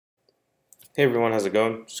Hey everyone, how's it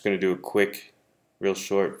going? Just going to do a quick, real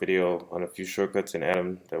short video on a few shortcuts in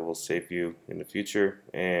Atom that will save you in the future,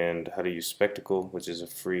 and how to use Spectacle, which is a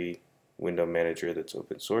free window manager that's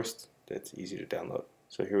open sourced, that's easy to download.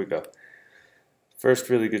 So here we go. First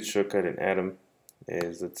really good shortcut in Atom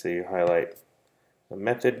is, let's say you highlight a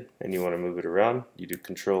method and you want to move it around. You do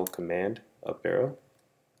Control Command up arrow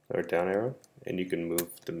or down arrow, and you can move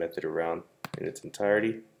the method around in its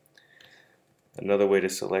entirety. Another way to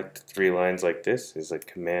select three lines like this is like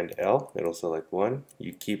Command L. It'll select one.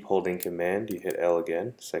 You keep holding Command, you hit L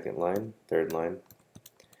again, second line, third line.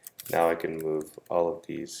 Now I can move all of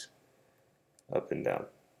these up and down.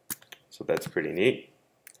 So that's pretty neat.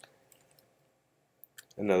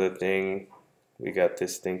 Another thing, we got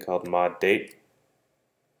this thing called mod date.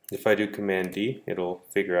 If I do Command D, it'll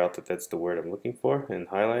figure out that that's the word I'm looking for and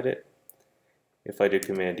highlight it. If I do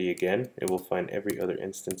Command D again, it will find every other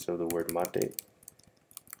instance of the word mod date.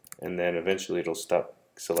 And then eventually it'll stop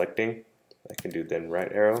selecting. I can do then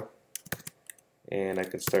right arrow, and I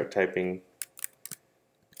can start typing.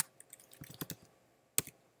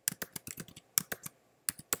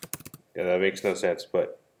 Yeah, that makes no sense,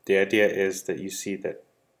 but the idea is that you see that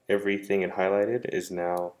everything it highlighted is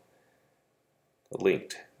now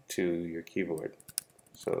linked to your keyboard.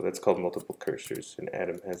 So that's called multiple cursors, and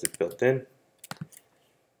Atom has it built in.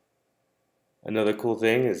 Another cool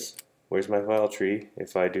thing is, where's my file tree?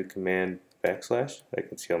 If I do Command backslash, I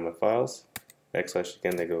can see all my files. Backslash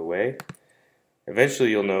again, they go away.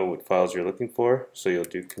 Eventually you'll know what files you're looking for, so you'll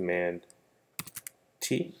do Command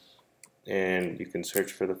T, and you can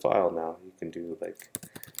search for the file now. You can do like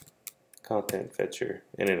content fetcher,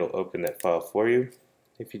 and it'll open that file for you.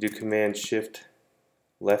 If you do Command Shift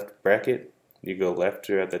left bracket, you go left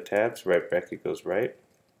throughout the tabs, right bracket goes right.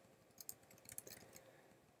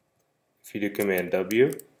 If you do Command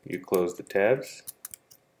W, you close the tabs.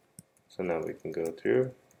 So now we can go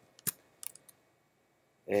through.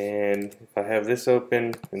 And if I have this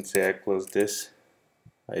open and say I close this,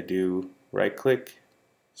 I do right click,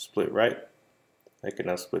 split right. I can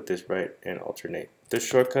now split this right and alternate. The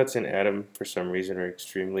shortcuts in Atom for some reason are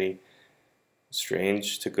extremely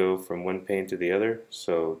strange to go from one pane to the other,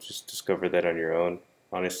 so just discover that on your own.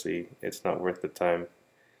 Honestly, it's not worth the time.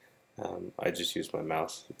 I just use my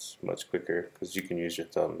mouse. It's much quicker because you can use your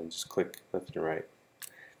thumb and just click left and right.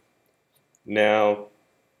 Now,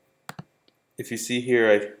 if you see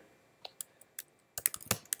here,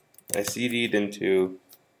 I CD'd into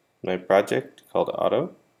my project called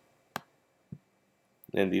Auto,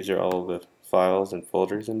 and these are all the files and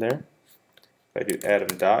folders in there. If I do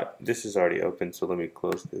Atom dot, this is already open, so let me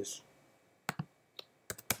close this.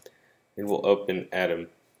 It will open Atom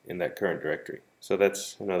in that current directory. So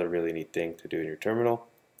that's another really neat thing to do in your terminal.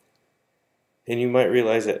 And you might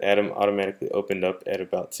realize that Atom automatically opened up at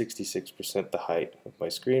about 66% the height of my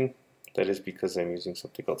screen. That is because I'm using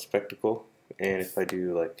something called Spectacle. And if I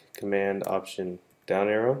do like Command Option down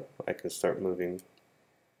arrow, I can start moving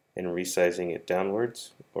and resizing it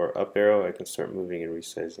downwards, or up arrow, I can start moving and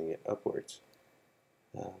resizing it upwards.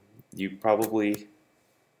 You probably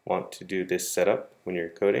want to do this setup when you're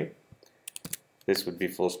coding. This would be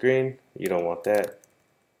full screen. You don't want that.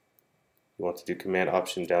 You want to do Command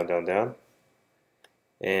Option down, down, down,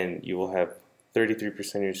 and you will have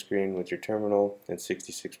 33% of your screen with your terminal and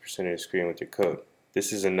 66% of your screen with your code.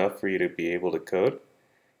 This is enough for you to be able to code,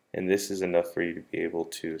 and this is enough for you to be able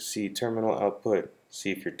to see terminal output, see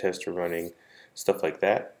if your tests are running, stuff like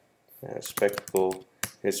that. Spectacle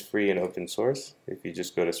is free and open source. If you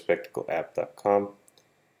just go to spectacleapp.com,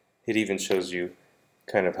 it even shows you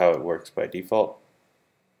kind of how it works by default.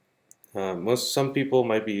 Some people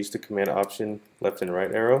might be used to Command Option left and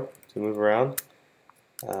right arrow to move around.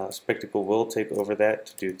 Spectacle will take over that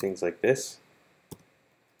to do things like this.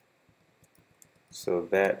 So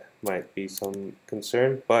that might be some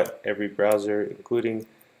concern, but every browser, including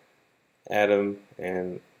Atom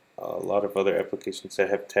and a lot of other applications that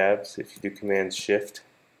have tabs, if you do Command Shift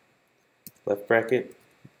left bracket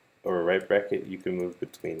or right bracket, you can move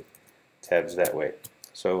between tabs that way.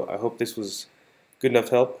 So I hope this was good enough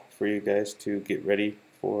help for you guys to get ready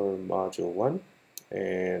for Module 1,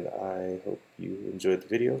 and I hope you enjoyed the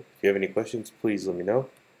video. If you have any questions, please let me know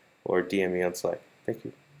or DM me on Slack. Thank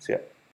you. See ya.